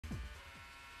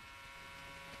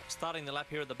Starting the lap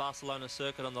here at the Barcelona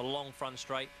circuit on the long front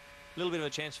straight. A little bit of a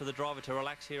chance for the driver to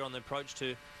relax here on the approach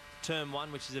to turn 1,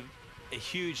 which is a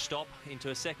huge stop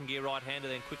into a second gear right-hander,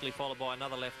 then quickly followed by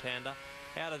another left-hander.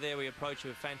 Out of there we approach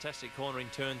a fantastic corner in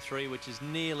turn 3, which is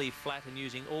nearly flat and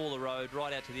using all the road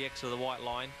right out to the exit of the white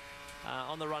line.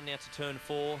 On the run now to turn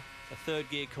 4, a third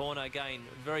gear corner. Again,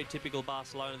 very typical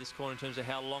Barcelona, this corner, in terms of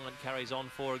how long it carries on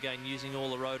for. Again, using all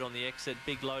the road on the exit,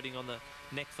 big loading on the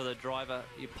neck for the driver.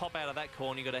 You pop out of that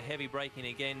corner, you've got a heavy braking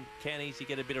again. Can easily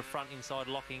get a bit of front inside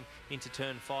locking into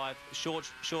turn 5. Short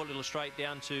little straight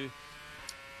down to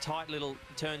tight little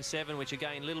turn 7, which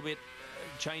again, a little bit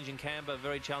change in camber,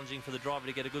 very challenging for the driver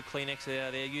to get a good clean exit out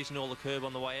of there, using all the curb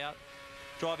on the way out.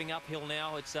 Driving uphill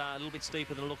now, it's a little bit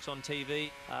steeper than it looks on TV.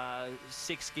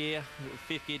 6th gear,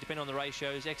 5th gear, depending on the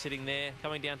ratios, exiting there.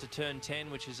 Coming down to turn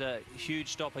 10, which is a huge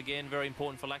stop again, very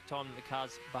important for lap time. The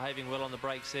car's behaving well on the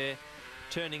brakes there.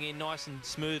 Turning in nice and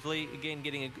smoothly, again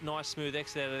getting a nice smooth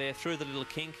exit out of there, through the little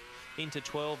kink, into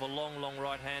 12, a long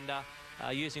right-hander.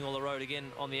 Using all the road again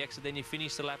on the exit. Then you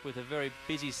finish the lap with a very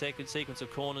busy sequence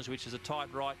of corners, which is a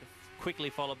tight right, quickly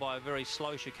followed by a very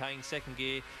slow chicane, 2nd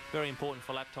gear. Very important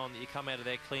for lap time that you come out of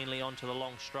there cleanly onto the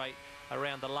long straight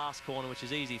around the last corner, which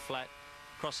is easy flat.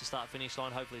 Across the start-finish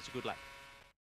line, hopefully it's a good lap.